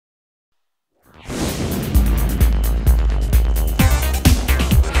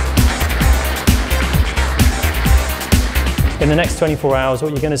In the next 24 hours,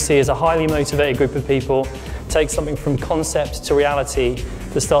 what you're going to see is a highly motivated group of people take something from concept to reality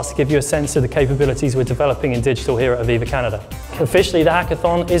that starts to give you a sense of the capabilities we're developing in digital here at Aviva Canada. Officially, the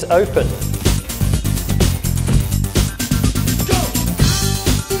hackathon is open.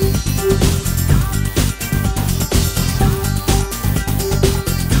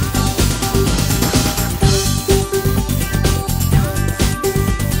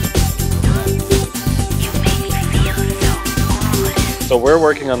 So we're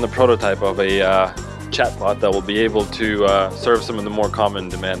working on the prototype of a chatbot that will be able to serve some of the more common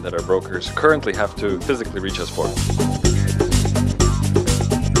demand that our brokers currently have to physically reach us for.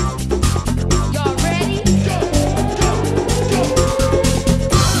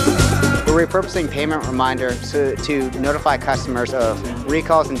 We're repurposing payment reminder to notify customers of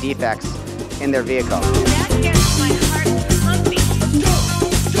recalls and defects in their vehicle.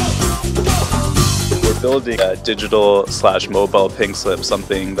 Building a digital/mobile pink slip,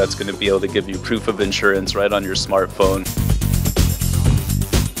 something that's going to be able to give you proof of insurance right on your smartphone.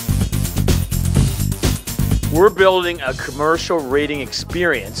 We're building a commercial rating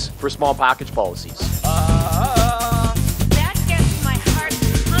experience for small package policies. That gets my heart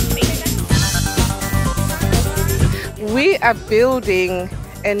pumping. We are building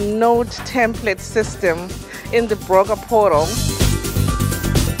a note template system in the broker portal.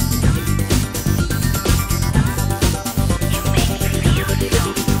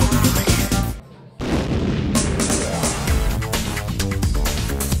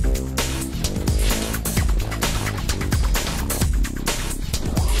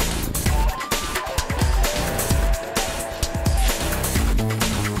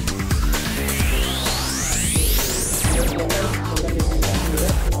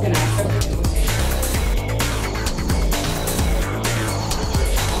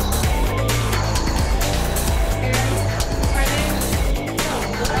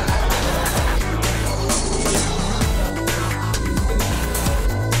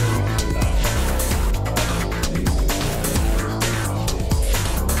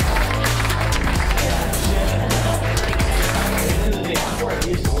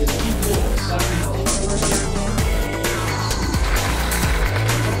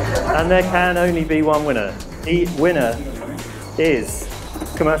 And there can only be one winner. The winner is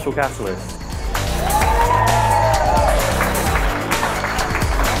Commercial Catalyst.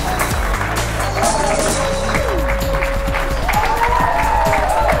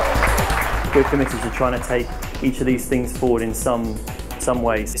 We're committed to trying to take each of these things forward in some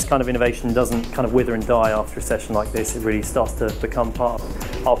ways. This kind of innovation doesn't kind of wither and die after a session like this. It really starts to become part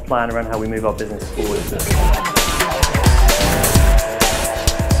of our plan around how we move our business forward.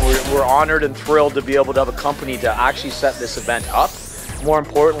 We're honored and thrilled to be able to have a company to actually set this event up. More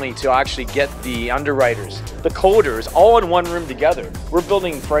importantly, to actually get the underwriters, the coders, all in one room together. We're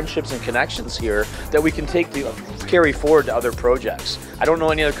building friendships and connections here that we can carry forward to other projects. I don't know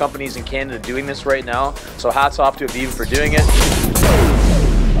any other companies in Canada doing this right now, so hats off to Aviva for doing it.